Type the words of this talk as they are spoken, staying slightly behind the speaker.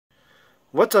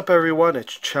What's up everyone,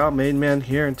 it's ChaoMayMan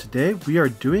here, and today we are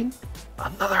doing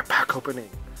another pack opening.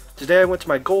 Today I went to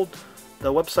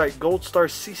the website Gold Star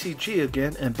CCG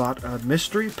again and bought a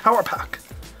mystery power pack.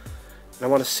 And I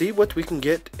want to see what we can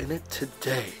get in it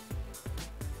today.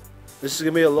 This is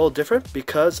going to be a little different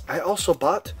because I also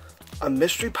bought a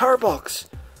mystery power box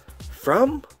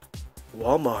from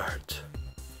Walmart.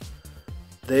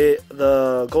 The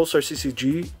Gold Star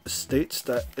CCG states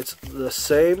that it's the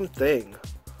same thing.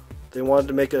 They wanted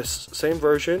to make a same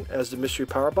version as the mystery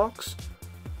power box,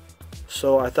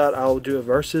 so I thought I'll do a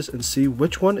versus and see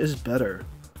which one is better.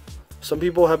 Some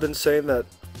people have been saying that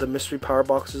the mystery power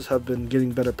boxes have been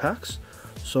getting better packs,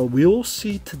 so we will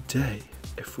see today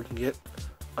if we can get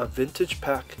a vintage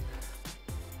pack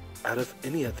out of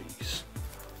any of these.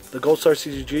 The Gold Star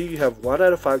CCG, you have 1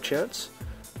 out of 5 chance,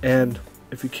 and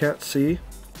if you can't see,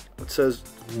 it says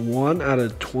 1 out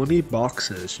of 20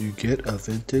 boxes you get a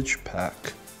vintage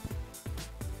pack.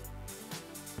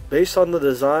 Based on the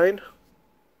design,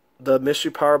 the mystery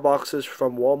power boxes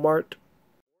from Walmart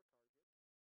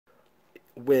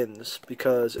wins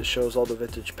because it shows all the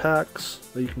vintage packs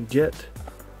that you can get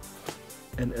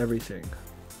and everything.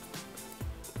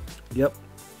 Yep.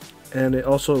 And it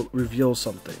also reveals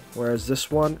something, whereas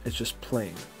this one is just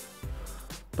plain.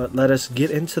 But let us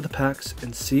get into the packs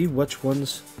and see which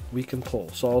ones we can pull.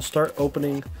 So I'll start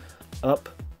opening up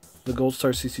the Gold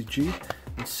Star CCG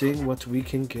and seeing what we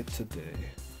can get today.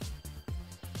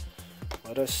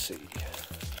 Let us see.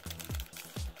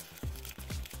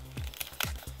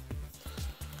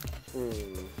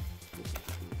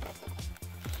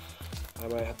 I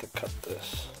might have to cut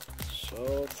this.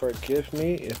 So forgive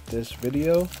me if this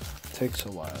video takes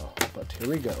a while, but here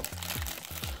we go.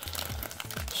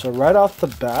 So right off the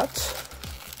bat,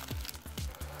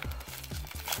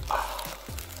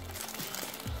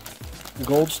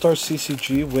 Gold Star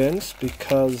CCG wins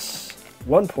because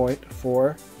 1 point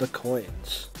for the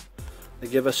coins. They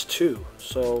give us 2.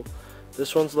 So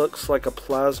this one looks like a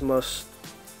plasma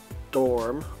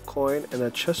storm coin and a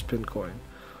chestpin coin.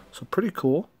 So pretty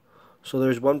cool. So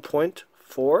there's 1 point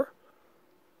for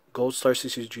Gold Star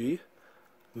CCG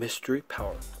mystery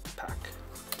power pack.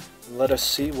 Let us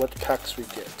see what packs we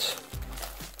get.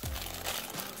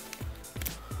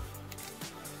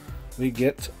 We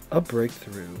get a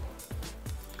breakthrough,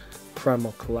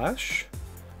 Primal Clash,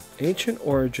 Ancient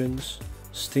Origins,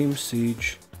 Steam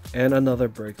Siege, and another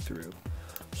breakthrough.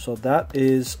 So that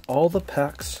is all the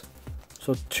packs.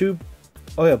 So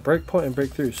Breakpoint and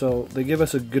breakthrough. So they give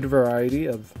us a good variety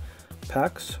of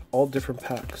packs, all different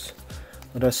packs.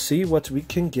 Let us see what we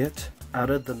can get out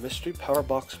of the mystery power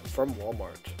box from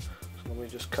Walmart. So let me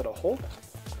just cut a hole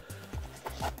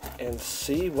and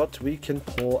see what we can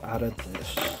pull out of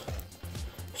this.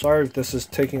 Sorry if this is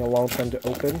taking a long time to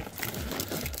open.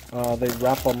 They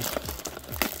wrap them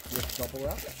with bubble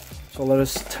wrap. So let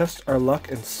us test our luck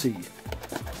and see.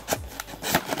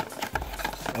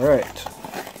 Alright,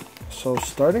 so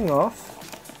starting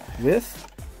off with,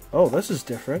 oh, this is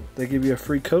different. They give you a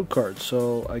free code card.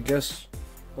 So I guess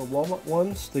the Walmart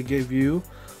ones, they gave you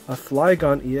a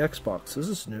Flygon EX box. This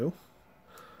is new.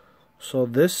 So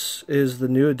this is the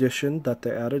new edition that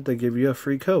they added. They give you a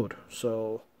free code.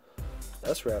 So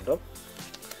that's random.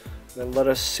 Then let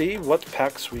us see what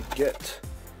packs we get.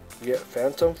 We get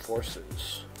Phantom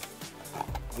Forces.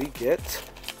 We get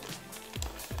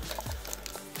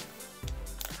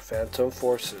Phantom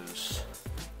Forces.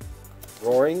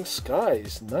 Roaring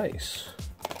Skies, nice.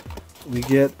 We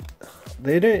get,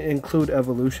 they didn't include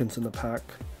evolutions in the pack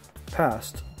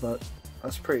past, but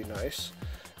that's pretty nice.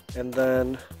 And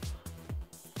then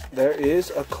there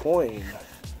is a coin.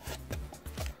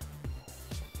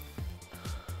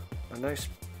 A nice,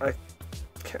 I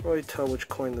can't really tell which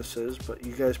coin this is, but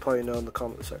you guys probably know in the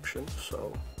comment section.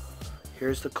 So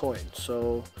here's the coin.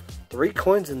 So 3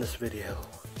 coins in this video.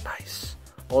 Nice.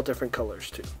 All different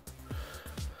colors too.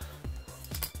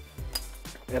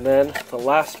 And then the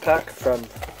last pack from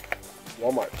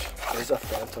Walmart is a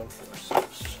Phantom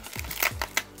Forces.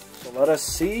 So let us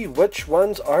see which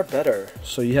ones are better.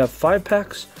 So you have 5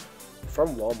 packs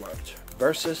from Walmart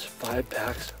versus 5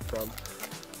 packs from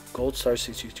Gold Star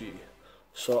CCG.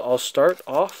 So I'll start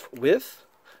off with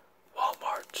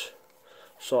Walmart.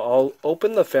 So I'll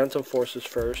open the Phantom Forces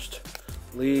first,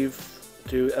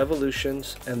 do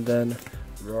evolutions, and then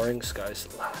Roaring Skies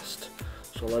last.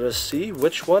 So let us see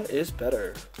which one is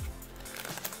better.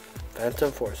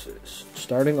 Phantom Forces.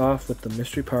 Starting off with the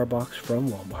mystery power box from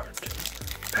Walmart.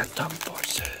 Phantom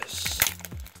Forces.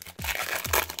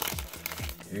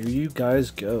 Here you guys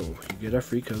go. You get a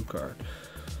free code card.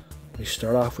 We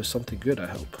start off with something good, I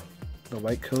hope. The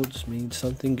white codes mean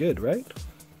something good, right?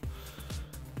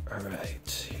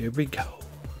 Alright, here we go.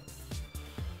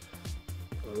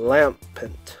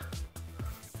 Lampent.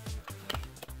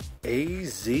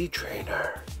 AZ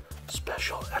Trainer.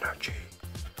 Special Energy.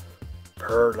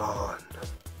 Purlon.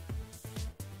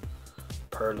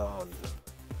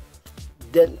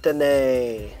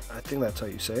 Dentane. I think that's how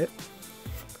you say it.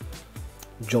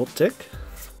 Joltik.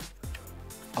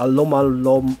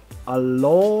 Alomamola.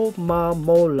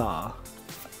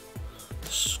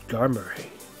 Skarmory.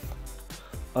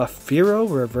 A Fearow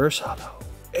Reverse Hollow.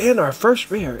 And our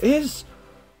first rare is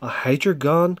a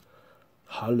Hydreigon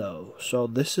Hollow. So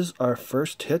this is our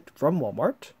first hit from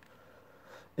Walmart.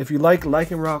 If you like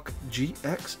Lycanroc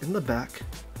GX in the back,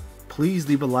 please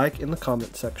leave a like in the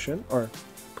comment section. Or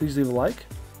please leave a like.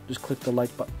 Just click the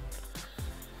like button.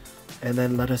 And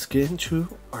then let us get into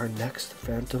our next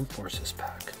Phantom Forces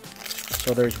pack.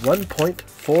 So there's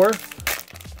 1.4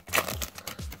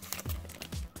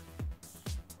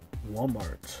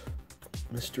 Walmart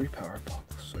mystery power box.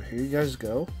 So here you guys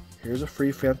go. Here's a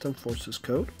free Phantom Forces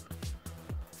code.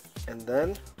 And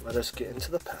then let us get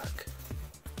into the pack.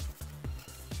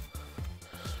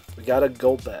 We got a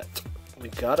Golbat. We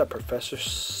got a Professor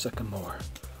Sycamore.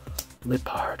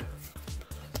 Lippard.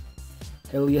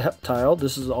 Helioptile.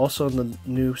 This is also in the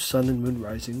new Sun and Moon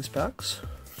Risings packs.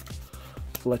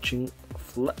 Fletchling.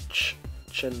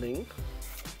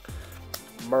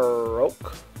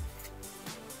 Maroke.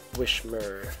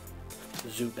 Wishmer.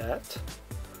 Zubat.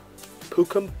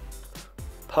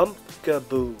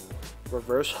 Pumpkaboo.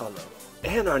 Reverse Hollow.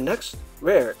 And our next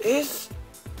rare is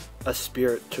a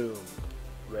Spiritomb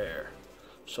rare.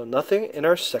 So nothing in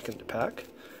our second pack.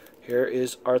 Here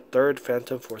is our third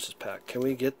Phantom Forces pack. Can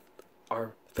we get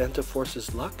our Phantom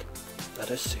Forces luck?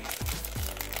 Let us see.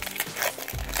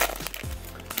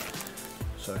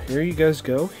 So here you guys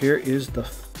go. Here is the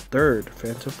third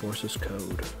Phantom Forces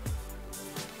code.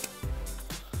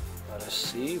 Let us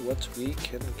see what we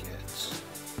can get.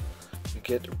 We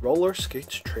get Roller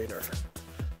Skates Trainer.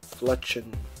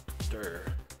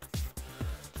 Fletchender.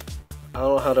 I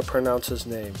don't know how to pronounce his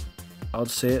name. I'll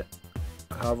say it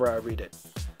however I read it.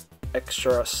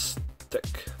 Extra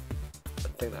Stick. I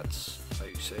think that's how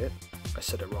you say it. I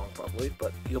said it wrong probably,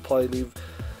 but you'll probably leave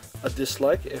a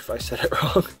dislike if I said it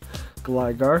wrong.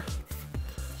 Gligar.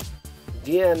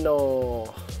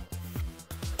 Diano.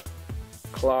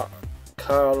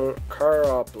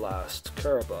 Carablast.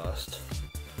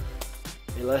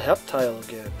 Helioptile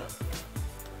again.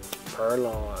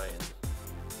 Purloin.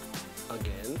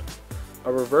 Again.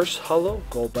 A Reverse Hollow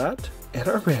Golbat. And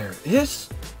our rare is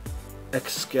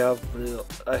Escavalier.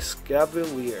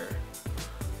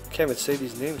 Can't even say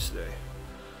these names today.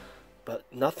 But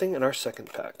nothing in our second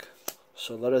pack.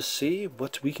 So let us see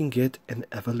what we can get in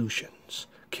evolutions.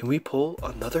 Can we pull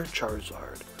another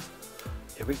Charizard?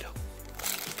 Here we go.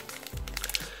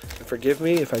 And forgive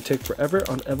me if I take forever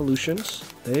on evolutions.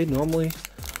 They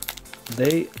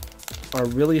are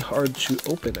really hard to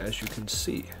open, as you can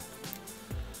see.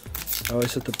 I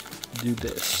always have to do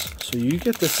this. So you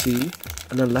get to see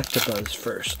an Electabuzz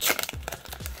first.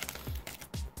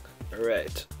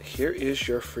 Alright, here is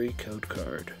your free code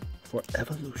card for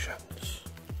evolutions.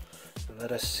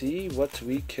 Let us see what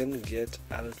we can get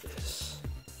out of this.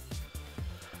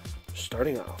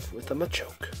 Starting off with a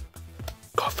Machoke.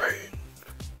 Koffing.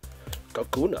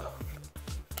 Kakuna.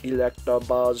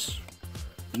 Electabuzz.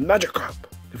 Magikarp.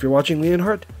 If you're watching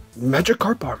Leonhardt,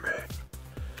 Magikarp Army.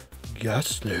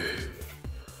 Ghastly.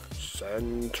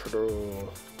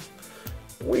 Central.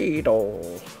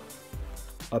 Weedle.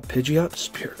 A Pidgeot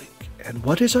Spearlink. And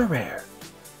what is our rare?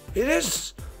 It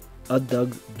is a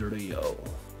Dugtrio.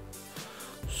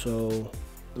 So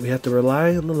we have to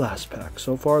rely on the last pack.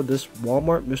 So far, this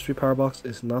Walmart Mystery Power Box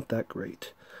is not that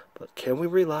great. But can we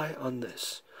rely on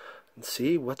this and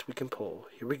see what we can pull?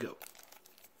 Here we go.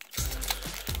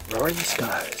 Roaring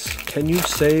Skies. Can you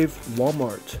save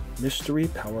Walmart Mystery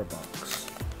Power Box?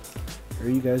 Here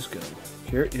you guys go.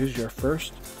 Here is your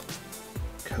first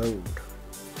code.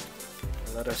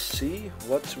 Let us see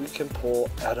what we can pull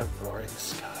out of Roaring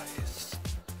Skies.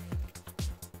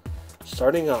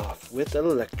 Starting off with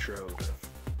Electrode.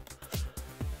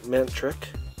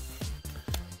 Mantric.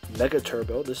 Mega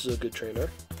Turbo. This is a good trainer.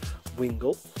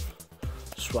 Wingull.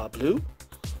 Swablu.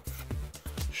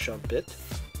 Shumpit.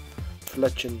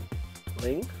 Fletchling.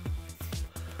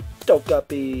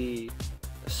 Togepi.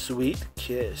 Sweet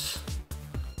Kiss.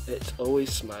 It's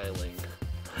always smiling.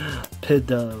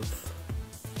 Pidove.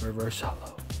 Reverse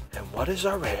Hollow. And what is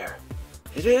our rare?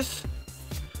 It is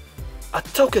a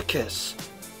Togekiss.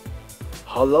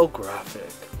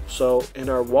 Holographic. So in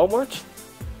our Walmart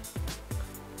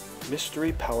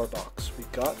Mystery Power Box, we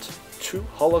got two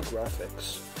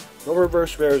holographics. No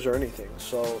reverse rares or anything,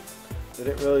 so they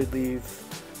didn't really leave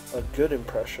a good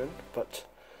impression, but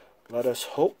let us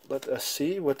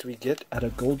see what we get at a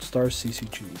Gold Star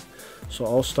CCG. So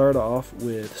I'll start off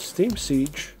with Steam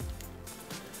Siege,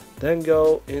 then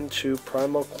go into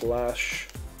Primal Clash,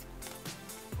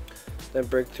 then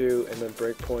Breakthrough, and then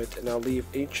Breakpoint, and I'll leave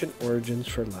Ancient Origins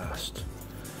for last.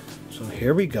 So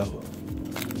here we go.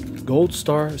 Gold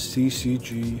Star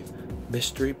CCG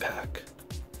Mystery Pack.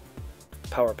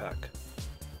 Power Pack.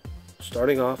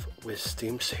 Starting off with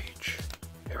Steam Siege.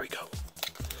 Here we go.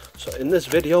 So in this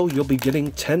video, you'll be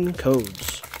getting 10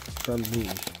 codes from me.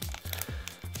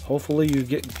 Hopefully you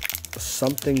get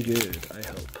something good, I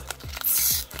hope.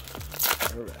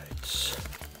 Alright.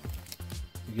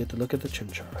 You get to look at the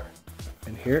Chimchar.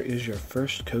 And here is your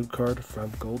first code card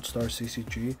from Gold Star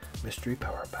CCG Mystery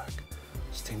Power Pack.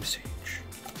 Steam Siege.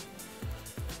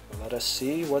 Let us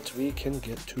see what we can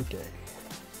get today.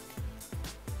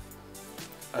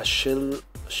 A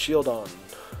Shieldon.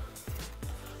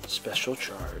 Special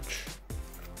Charge.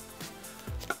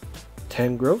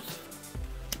 Tangrowth.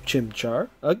 Chimchar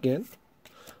again.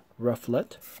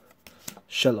 Rufflet.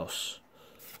 Shellos.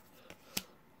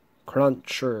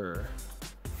 Cruncher.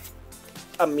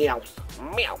 A Meowth.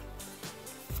 Meow.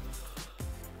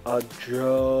 A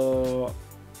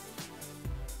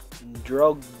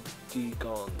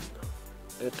Drugdigon.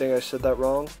 I think I said that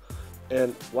wrong.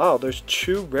 And wow, there's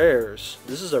 2 rares.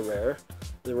 This is a rare.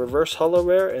 The reverse holo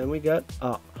rare, and we got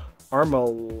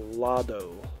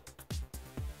Armalado.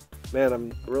 Man,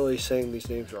 I'm really saying these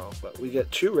names wrong, but we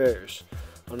get 2 rares.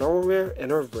 A normal rare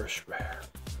and a reverse rare.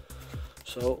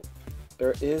 So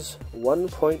there is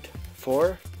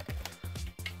 1.4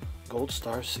 Gold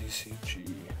Star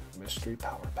CCG Mystery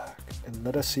Power Pack. And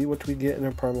let us see what we get in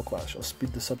our Primal Clash. I'll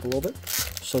speed this up a little bit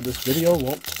so this video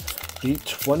won't be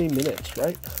 20 minutes,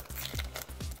 right?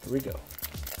 Here we go.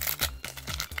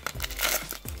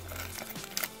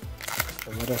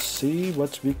 And let us see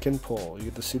what we can pull. You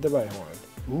get to see the Rhyhorn.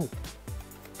 Ooh.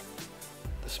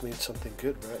 This means something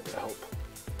good, right? I hope.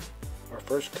 Our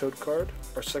first code card,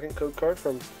 our second code card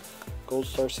from Gold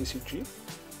Star CCG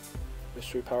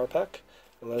Mystery Power Pack.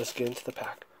 And let us get into the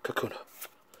pack. Kakuna.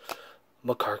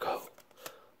 Macargo.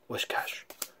 Wishcash.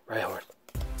 Rhyhorn.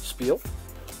 Spiel.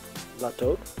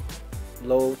 Latoad.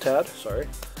 Lotad, sorry.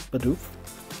 Bidoof.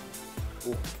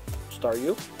 Ooh.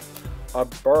 Staryu. A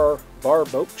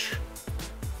Barboach.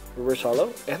 Reverse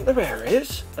Holo. And the rare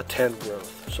is a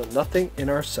Tangrowth. So nothing in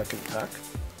our second pack.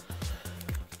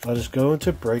 Let us go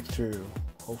into Breakthrough.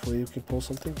 Hopefully you can pull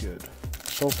something good.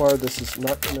 So far this is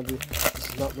not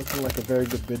looking like a very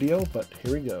good video, but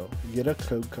here we go. You get a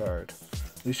code card.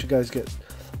 At least you guys get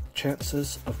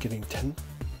chances of getting 10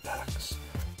 packs.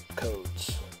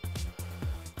 Codes.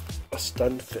 A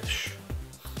Stunfisk.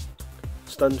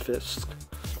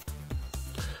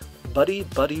 Buddy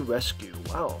Rescue.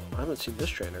 Wow, I haven't seen this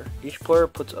trainer. Each player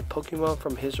puts a Pokemon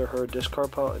from his or her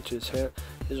discard pile into his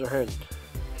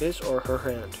or her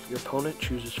hand. Your opponent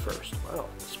chooses first. Wow,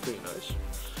 that's pretty nice.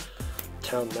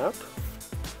 Town Map.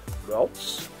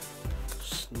 Ralts.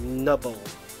 Snubble.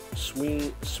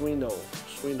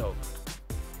 Swino.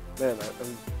 Man,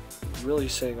 I'm really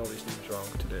saying all these names wrong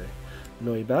today.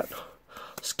 Noibat.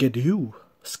 Skidoo.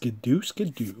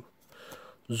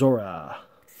 Zora.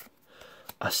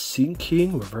 A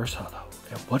Sinking Reverse Holo.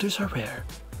 And what is our rare?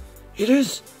 It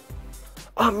is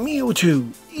a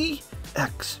Mewtwo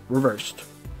EX reversed.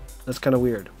 That's kind of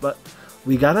weird, but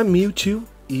we got a Mewtwo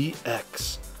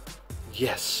EX.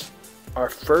 Yes, our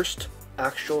first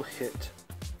actual hit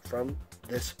from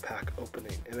this pack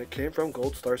opening, and it came from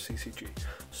Gold Star CCG.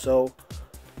 So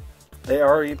they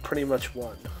already pretty much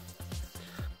won,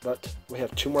 but we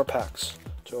have 2 more packs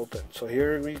to open. So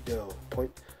here we go.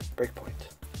 Breakpoint.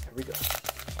 Here we go.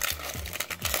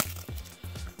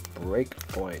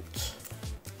 Breakpoint.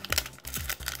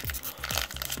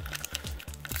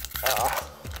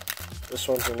 This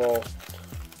one's a little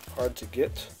hard to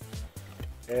get.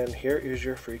 And here is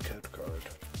your free code card.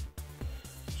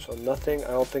 So nothing, I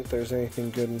don't think there's anything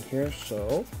good in here,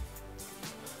 so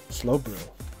Slowbro.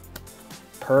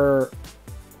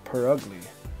 Ugly.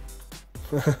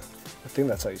 I think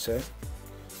that's how you say it.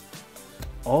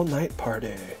 All Night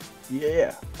Party.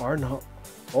 Yeah. All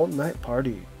Night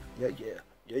Party. Yeah.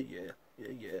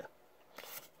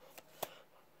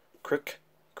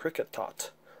 Cricket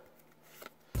Tot.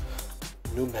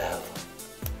 Numel.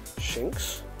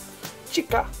 Shinx.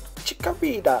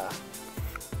 Chikorita.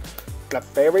 Got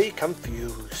very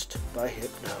confused by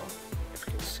Hypno. If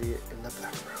you can see it in the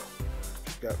background.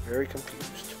 She got very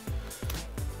confused.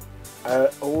 I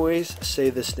always say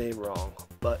this name wrong,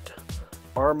 but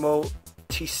Armotis.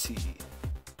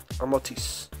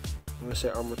 I'm gonna say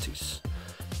Armortice.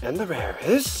 And the rare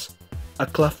is a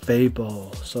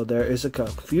Clefable. So there is a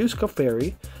Confused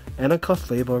Clefairy and a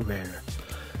Clefable rare.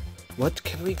 What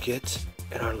can we get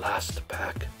in our last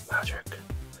pack magic?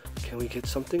 Can we get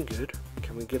something good?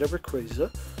 Can we get a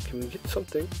Rayquaza? Can we get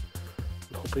something?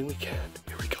 I'm hoping we can.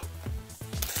 Here we go.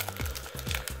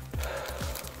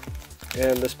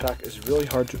 And this pack is really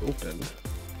hard to open.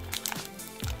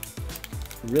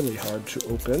 Really hard to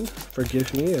open.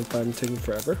 Forgive me if I'm taking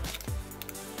forever.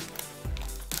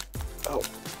 Oh,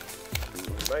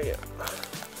 man.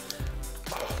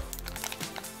 Oh.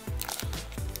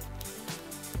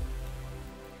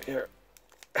 Here.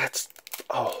 That's,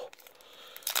 oh.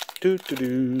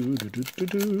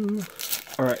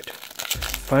 Alright.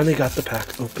 Finally got the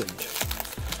pack opened.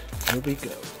 Here we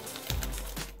go.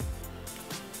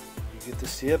 You get to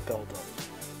see a Beldum.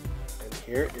 And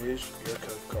here is your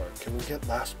code card. Can we get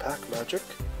last pack magic?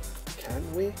 Can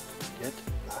we get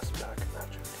last pack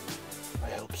magic? I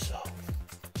hope so.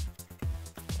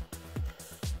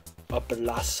 A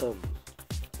Blossom.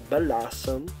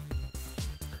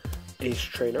 Ace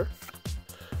Trainer.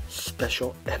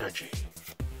 Special Energy.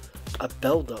 A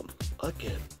Beldum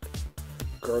again.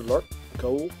 Golurk.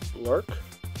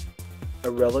 A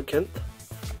Relicanth.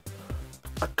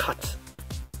 A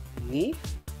Cottonee.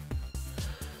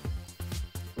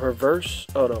 Reverse.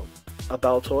 Oh no. A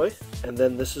Baltoy. And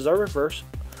then this is our reverse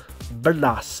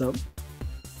Blossom.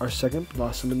 Our second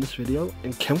Blossom in this video.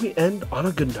 And can we end on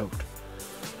a good note?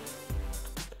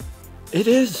 It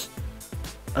is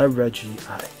a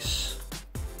Regice.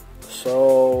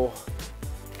 So,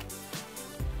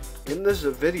 in this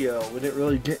video, we didn't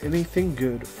really get anything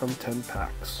good from 10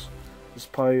 packs. This is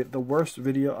probably the worst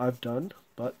video I've done,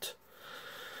 but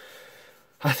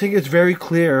I think it's very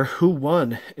clear who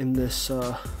won in this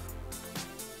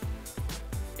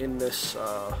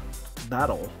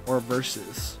battle or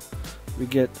versus. We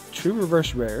get 2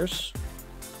 reverse rares,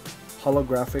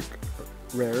 holographic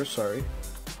rares.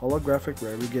 Holographic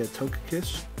rare. We get a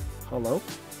Togekiss Holo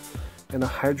and a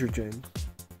Hydreigon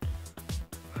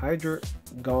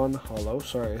Holo.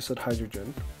 Sorry, I said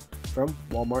Hydreigon from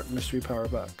Walmart Mystery Power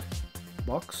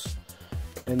box.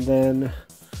 And then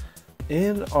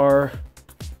in our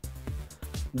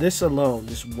this alone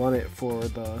just won it for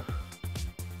the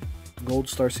Gold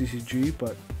Star CCG,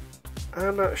 but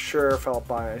I'm not sure if I'll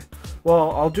buy.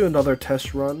 Well, I'll do another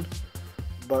test run,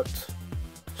 but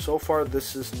so far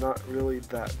this is not really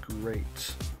that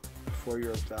great for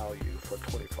your value for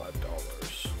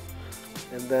 $25.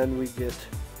 And then we get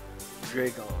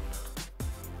Dragon,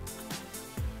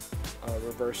 a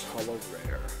reverse holo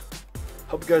rare.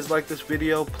 Hope you guys liked this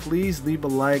video. Please leave a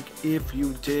like if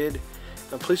you did,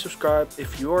 and please subscribe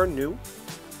if you are new,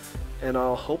 and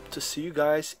I'll hope to see you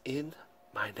guys in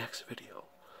my next video.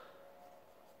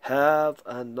 Have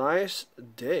a nice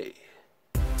day.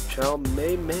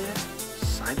 ChaoMayMan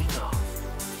signing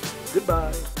off.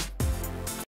 Goodbye.